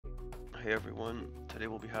Hey everyone, today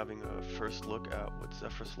we'll be having a first look at what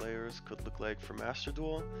Zefraslayers could look like for Master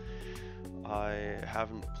Duel. I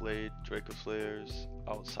haven't played Dracoslayers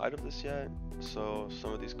outside of this yet, so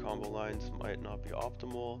some of these combo lines might not be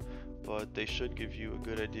optimal, but they should give you a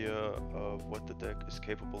good idea of what the deck is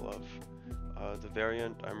capable of. The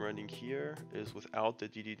variant I'm running here is without the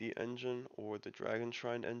DDD engine or the Dragon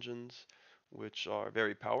Shrine engines, which are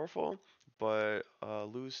very powerful, but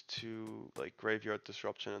lose to like graveyard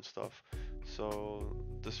disruption and stuff. So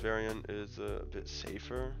this variant is a bit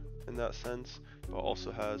safer in that sense, but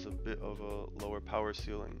also has a bit of a lower power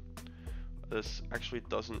ceiling. This actually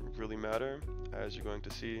doesn't really matter, as you're going to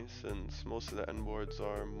see, since most of the end boards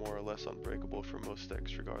are more or less unbreakable for most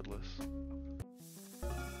decks regardless.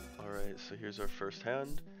 Alright, so here's our first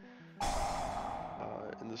hand.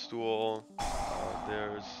 In this duel,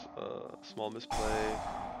 there's a small misplay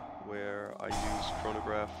where I use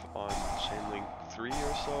Chronograph on Chainlink 3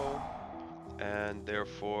 or so, and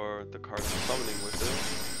therefore the card I'm summoning with it,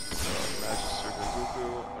 Magister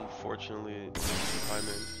Gengoku, unfortunately missed the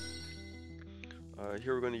timing.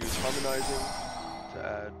 Here we're going to use Harmonizing to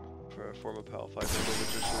add for a form of Pal 5 Rainbow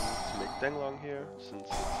Magician to make Denglong here, since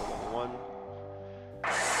it's a level 1. And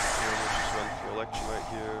we'll just run through Electromite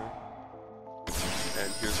here.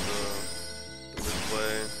 And here's the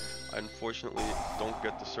misplay. I unfortunately don't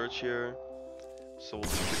get the search here, so we'll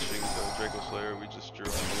be pitching the Dracoslayer we just drew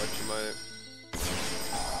off Electromite.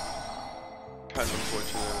 Kind of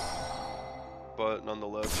unfortunate, but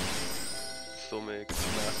nonetheless, still makes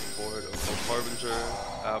a massive board of Hope Harbinger,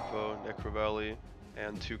 Apo, Necrovalley,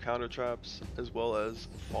 and 2 counter traps, as well as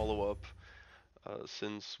follow-up,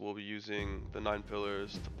 since we'll be using the 9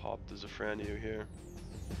 pillars to pop the Zefra here.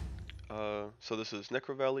 So this is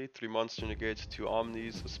Necrovalley, 3 monster negates, 2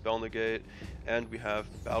 omnis, a spell negate, and we have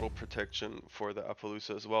battle protection for the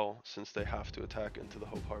Appaloosa as well, since they have to attack into the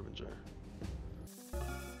Hope Harbinger.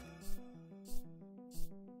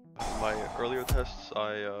 In my earlier tests,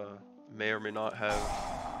 I may or may not have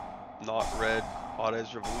not read Odd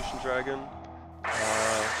Eyes Revolution Dragon.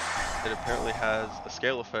 It apparently has a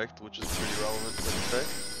scale effect, which is pretty relevant for this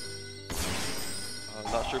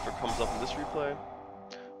deck. Not sure if it comes up in this replay.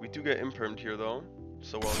 We do get impermed here though,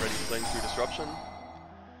 so we're already playing through Disruption.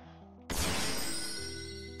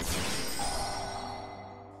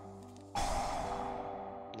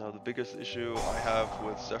 Now the biggest issue I have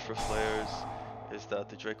with Zefraslayers is that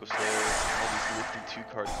the Dracoslayers have these nifty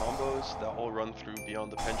 2-card combos that all run through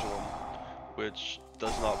Beyond the Pendulum, which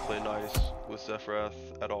does not play nice with Zefrath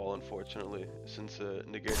at all, unfortunately, since it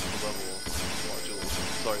negates the level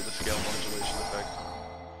modulation, the scale modulation effect.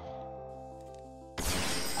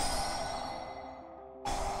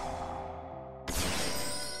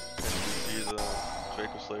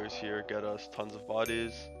 Dracoslayers here get us tons of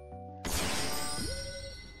bodies.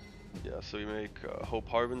 Yeah, so we make Hope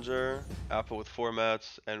Harbinger, Apple with 4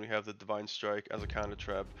 mats, and we have the Divine Strike as a counter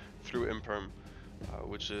trap through Imperm,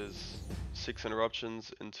 which is 6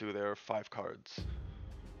 interruptions into their 5 cards.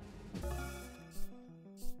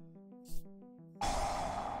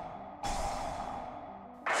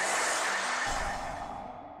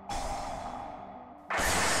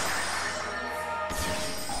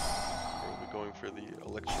 For the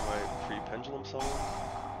Electromite pre-pendulum summon.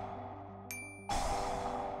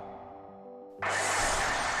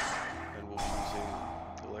 And we'll be using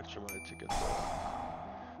the Electromite to get the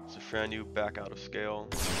Zefra back out of scale.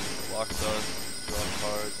 Locks us, draw a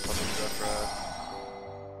card, summon Zefra.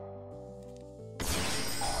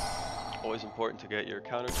 Always important to get your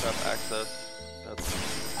counter trap access. That's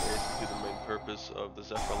basically the main purpose of the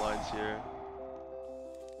Zefra lines here.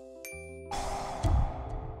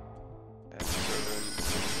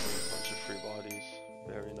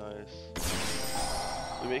 Very nice.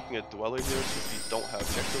 We're making a Dweller here since we don't have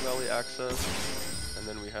Necrovalley access, and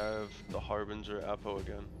then we have the Harbinger Apo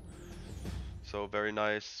again. So very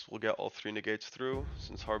nice. We'll get all 3 negates through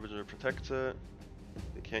since Harbinger protects it.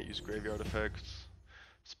 They can't use graveyard effects.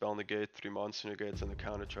 Spell negate, 3 monster negates, and the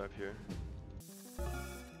counter trap here.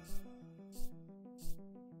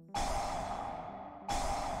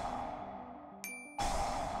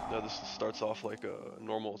 Now this starts off like a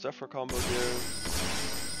normal Zefra combo here,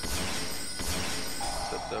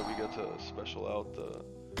 except that we get to special out the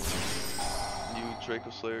new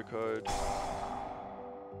Dracoslayer card.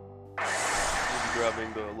 We'll be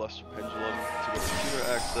grabbing the Luster Pendulum to get the tuner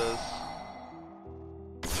access,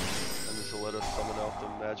 and this will let us summon out the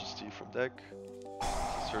Majesty from deck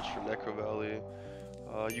to search for Necrovalley.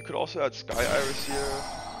 You could also add Sky Iris here,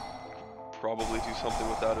 probably do something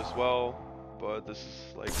with that as well. But this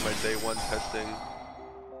is like my day 1 testing.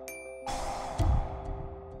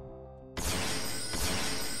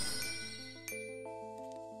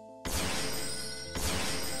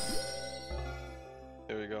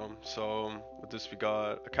 this we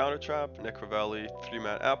got a counter trap, Necro Valley,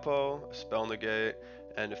 3-man Apo, a spell negate,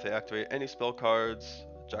 and if they activate any spell cards,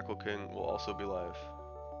 Jackal King will also be live.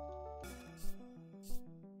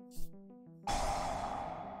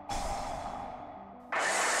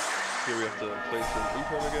 Here we have to place an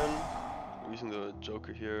imperm again. We're using the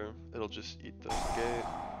Joker here. It'll just eat the negate.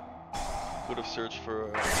 Would have searched for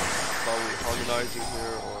probably harmonizing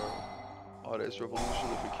here or Auda's Revolution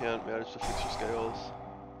if we can't manage to fix your scales.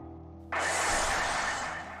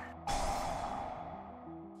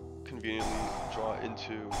 Conveniently draw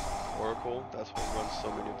into Oracle. That's why we run so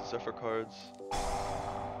many of the Zefra cards.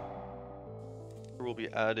 We'll be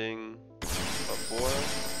adding a 4.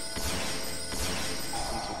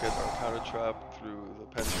 Since we'll get our counter trap through the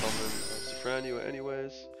pen summon of Zefrania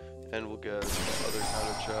anyways, and we'll get the other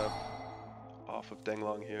counter trap off of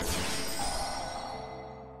Denglong here.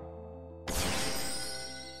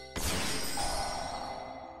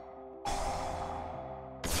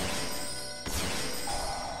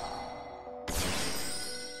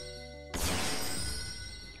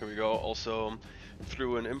 Here we go. Also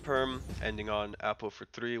threw an imperm, ending on Apo for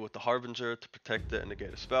 3 with the Harbinger to protect it and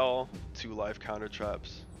negate a spell. 2 live counter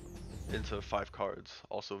traps into 5 cards.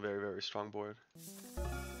 Also very strong board.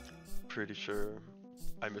 Pretty sure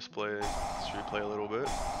I misplay this replay a little bit.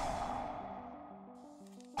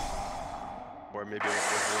 Or maybe it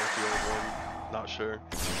was the old one, not sure.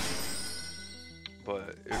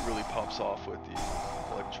 But it really pops off with the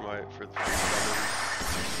Electromite for the free summon.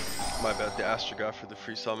 My bad, the Astrograph for the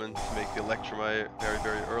free summon to make the Electromite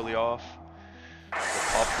very early off. We'll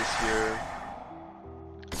pop this here.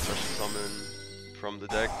 Special summon from the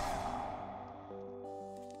deck.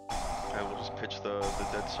 And we'll just pitch the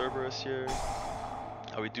dead Cerberus here.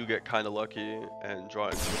 We do get kind of lucky and draw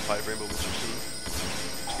into the 5 Rainbow Magician,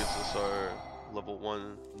 which gives us our level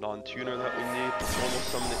 1 non-tuner that we need to normal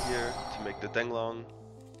summon it here to make the Denglong.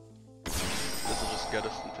 This will just get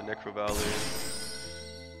us into Necro Valley.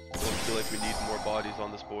 Don't feel like we need more bodies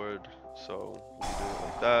on this board, so we'll be doing it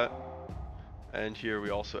like that. And here we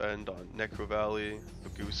also end on Necro Valley,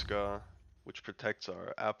 Baguska, which protects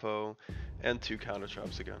our Apo, and 2 counter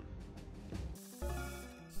traps again.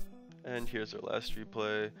 And here's our last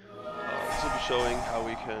replay. This will be showing how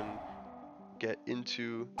we can get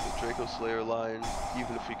into the Dracoslayer line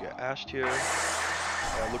even if we get ashed here.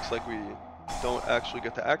 Looks like we don't actually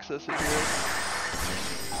get to access it here,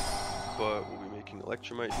 but we'll be making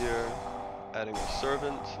Electromite here, adding our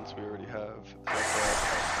Servant since we already have Zefra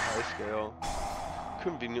at high scale,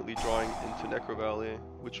 conveniently drawing into Necro Valley,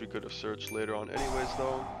 which we could have searched later on anyways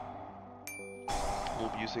though. We'll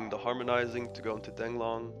be using the Harmonizing to go into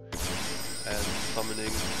Denglong, and summoning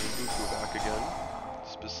Buku back again,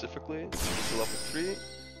 specifically into level 3,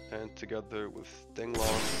 and together with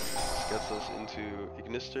Denglong, this gets us into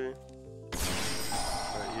Ignister,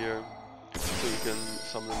 right here, so we can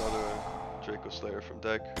summon another Dracoslayer from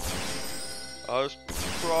deck. There's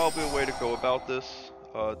probably a way to go about this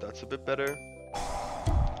that's a bit better,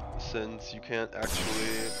 since you can't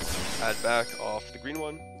actually add back off the green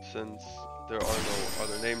one, since there are no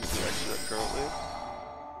other names in the extra deck currently.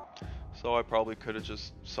 So I probably could have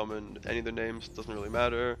just summoned any of the names, doesn't really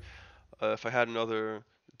matter. If I had another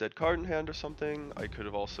dead card in hand or something, I could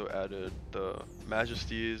have also added the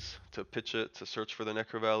Majesties to pitch it to search for the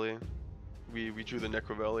Necro Valley. We drew the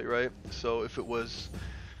Necro Valley, right? So if it was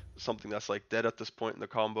something that's like dead at this point in the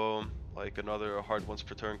combo, like another hard once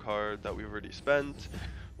per turn card that we've already spent,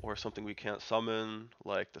 or something we can't summon,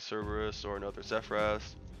 like the Cerberus or another Zefras,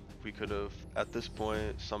 we could have at this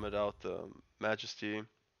point summoned out the Majesty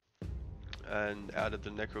and added the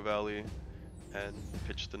Necro Valley and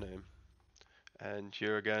pitched the name. And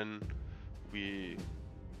here again, we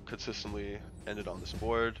consistently ended on this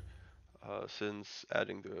board, since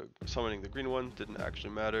summoning the green one didn't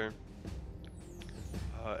actually matter,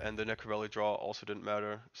 and the Necro Valley draw also didn't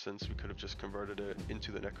matter since we could have just converted it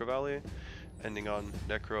into the Necro Valley, ending on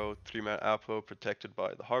Necro, 3-man Apo protected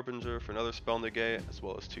by the Harbinger for another spell negate, as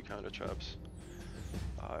well as 2 counter traps.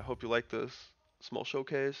 I hope you like this small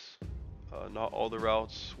showcase. Not all the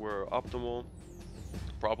routes were optimal,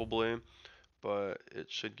 probably, but it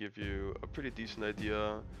should give you a pretty decent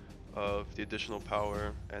idea of the additional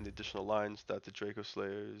power and the additional lines that the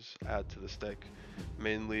Dracoslayers add to this deck.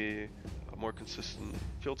 Mainly a more consistent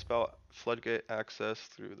field spell floodgate access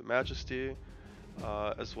through the Majesty,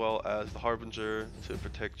 as well as the Harbinger to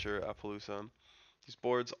protect your Appaloosa. These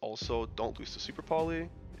boards also don't lose to Super Poly,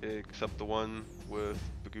 except the one with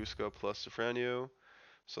Baguska plus Zefrania.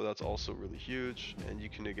 So that's also really huge, and you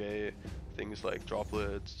can negate things like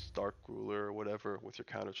Droplets, Dark Ruler, or whatever with your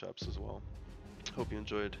counter traps as well. Hope you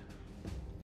enjoyed.